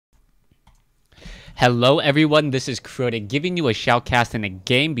Hello everyone, this is Crota giving you a shoutcast in a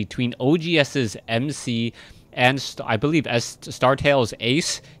game between oGsMC and I believe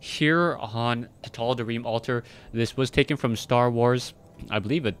StarCraft here on Tal'Darim Altar. This was taken from Star Wars. I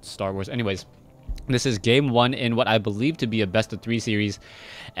believe it's Star Wars. Anyways, this is game 1 in what I believe to be a best of 3 series.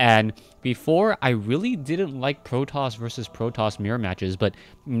 And before, I really didn't like Protoss versus Protoss mirror matches, but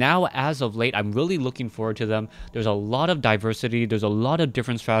now as of late, I'm really looking forward to them. There's a lot of diversity, there's a lot of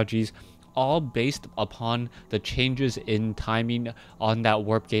different strategies, all based upon the changes in timing on that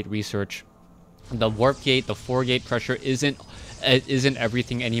warp gate research. The warp gate, the 4-gate pressure isn't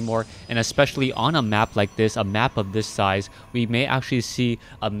everything anymore, and especially on a map like this, a map of this size, we may actually see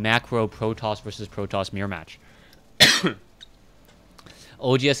a macro Protoss versus Protoss mirror match.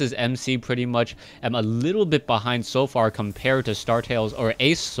 oGsMC pretty much am a little bit behind so far compared to StarCraft or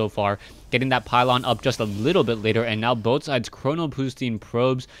STAce so far, getting that pylon up just a little bit later, and now both sides chrono boosting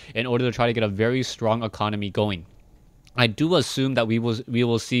probes in order to try to get a very strong economy going. I do assume that we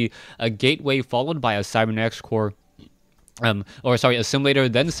will see a gateway followed by a cybernetics core, a simulator,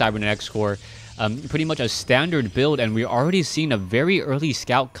 then cybernetics core. Pretty much a standard build, and we're already seeing a very early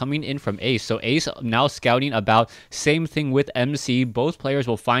scout coming in from STAce. So STAce now scouting about, same thing with MC. Both players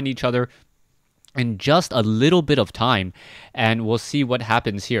will find each other in just a little bit of time, and we'll see what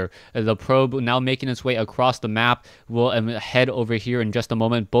happens here. The probe now making its way across the map will head over here in just a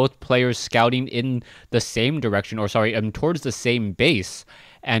moment. Both players scouting in the same direction, or towards the same base.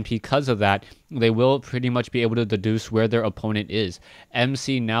 And because of that, they will pretty much be able to deduce where their opponent is.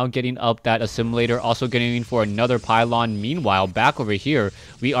 MC now getting up that assimilator, also getting in for another pylon. Meanwhile, back over here,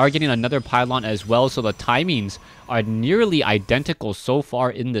 we are getting another pylon as well, so the timings are nearly identical so far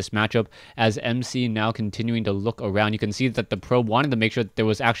in this matchup, as MC now continuing to look around. You can see that the probe wanted to make sure that there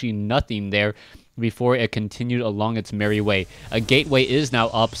was actually nothing there before it continued along its merry way. A gateway is now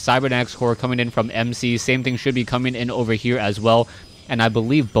up, cybernetics core coming in from MC, same thing should be coming in over here as well. And I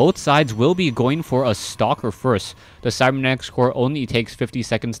believe both sides will be going for a stalker first. The cybernetics core only takes 50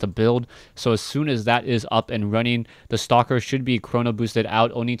 seconds to build, so as soon as that is up and running, the stalker should be chrono boosted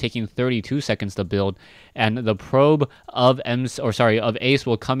out, only taking 32 seconds to build. And the probe of STAce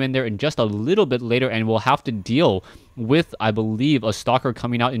will come in there in just a little bit later, and will have to deal with, I believe, a stalker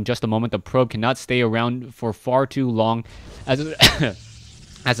coming out in just a moment. The probe cannot stay around for far too long, as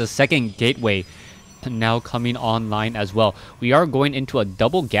a second gateway now coming online as well. We are going into a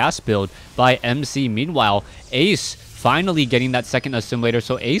double gas build by MC. Meanwhile, STAce finally getting that second assimilator,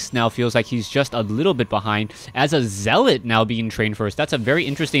 so STAce now feels like he's just a little bit behind, as a zealot now being trained first. That's a very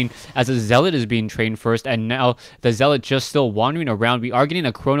interesting, as a zealot is being trained first, and now the zealot just still wandering around. We are getting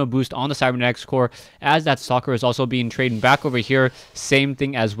a chrono boost on the cybernetics core, as that stalker is also being trained back over here. Same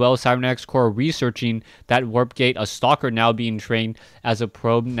thing as well, cybernetics core researching that warp gate, a stalker now being trained, as a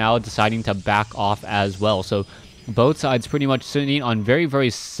probe now deciding to back off as well. So both sides pretty much sitting on very, very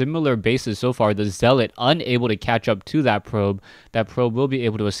similar bases so far. The zealot unable to catch up to that probe. That probe will be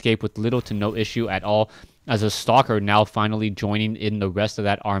able to escape with little to no issue at all, as a stalker now finally joining in the rest of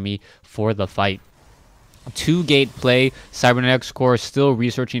that army for the fight. 2-gate play, cybernetics core still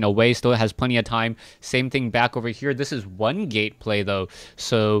researching away, still has plenty of time. Same thing back over here. This is 1-gate play though,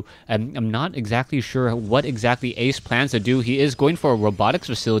 so I'm not exactly sure what exactly STAce plans to do. He is going for a robotics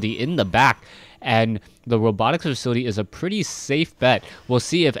facility in the back, and the robotics facility is a pretty safe bet. We'll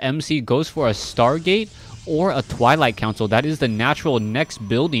see if MC goes for a Stargate or a Twilight Council. That is the natural next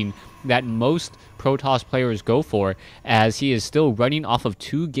building that most Protoss players go for, as he is still running off of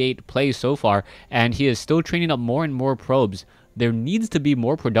 2-gate plays so far, and he is still training up more and more probes. There needs to be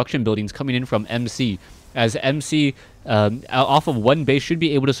more production buildings coming in from MC, as MC off of 1 base should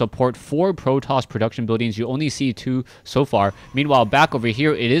be able to support 4 Protoss production buildings. You only see 2 so far. Meanwhile, back over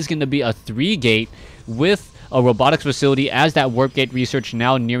here, it is going to be a 3-gate with a robotics facility, as that warp gate research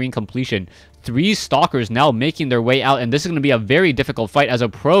now nearing completion. 3 stalkers now making their way out, and this is going to be a very difficult fight, as a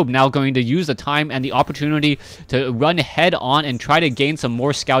probe now going to use the time and the opportunity to run head on and try to gain some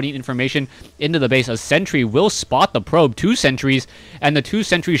more scouting information into the base. A sentry will spot the probe, 2 sentries, and the 2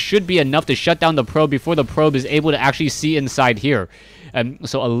 sentries should be enough to shut down the probe before the probe is able to actually see inside here.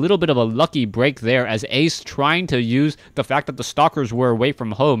 So a little bit of a lucky break there, as STAce trying to use the fact that the stalkers were away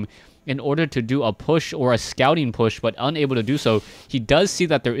from home in order to do a push or a scouting push, but unable to do so. He does see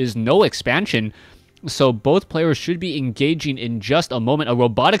that there is no expansion, so both players should be engaging in just a moment. A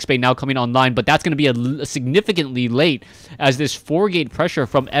robotics bay now coming online, but that's going to be significantly late, as this 4-gate pressure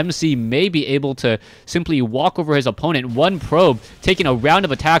from MC may be able to simply walk over his opponent. 1 probe taking a round of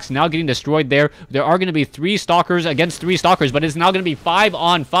attacks, now getting destroyed there. There are going to be 3 stalkers against 3 stalkers, but it's now going to be 5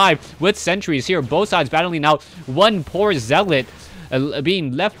 on 5 with sentries here. Both sides battling out. 1 poor zealot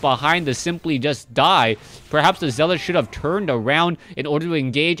being left behind to simply just die. Perhaps the Zealots should have turned around in order to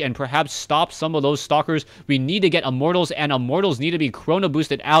engage and perhaps stop some of those Stalkers. We need to get Immortals, and Immortals need to be chrono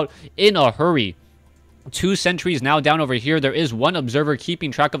boosted out in a hurry. 2 sentries now down over here. There is 1 observer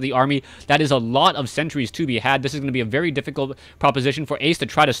keeping track of the army. That is a lot of sentries to be had. This is going to be a very difficult proposition for Ace to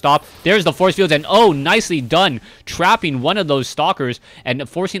try to stop. There's the force fields, and oh, nicely done, trapping one of those Stalkers and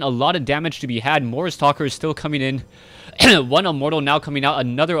forcing a lot of damage to be had. More Stalkers still coming in. 1 Immortal now coming out.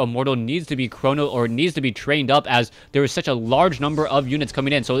 Another Immortal needs to be chrono or needs to be trained up, as there is such a large number of units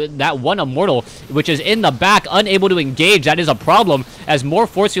coming in. So that 1 Immortal, which is in the back, unable to engage, that is a problem, as more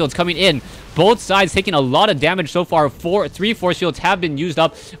force fields coming in. Both sides taking a lot of damage so far. 3 force fields have been used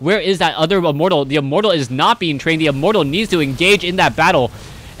up. Where is that other Immortal? The Immortal is not being trained. The Immortal needs to engage in that battle.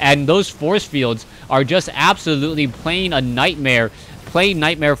 And those force fields are just absolutely playing a nightmare. Playing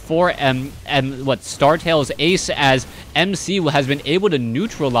nightmare for StarTale's Ace, as MC has been able to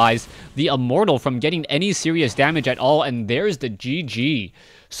neutralize the Immortal from getting any serious damage at all. And there's the GG.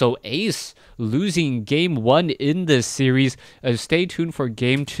 So Ace losing game 1 in this series. Stay tuned for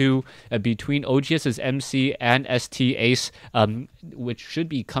game 2 between oGsMC and STAce, which should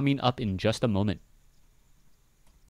be coming up in just a moment.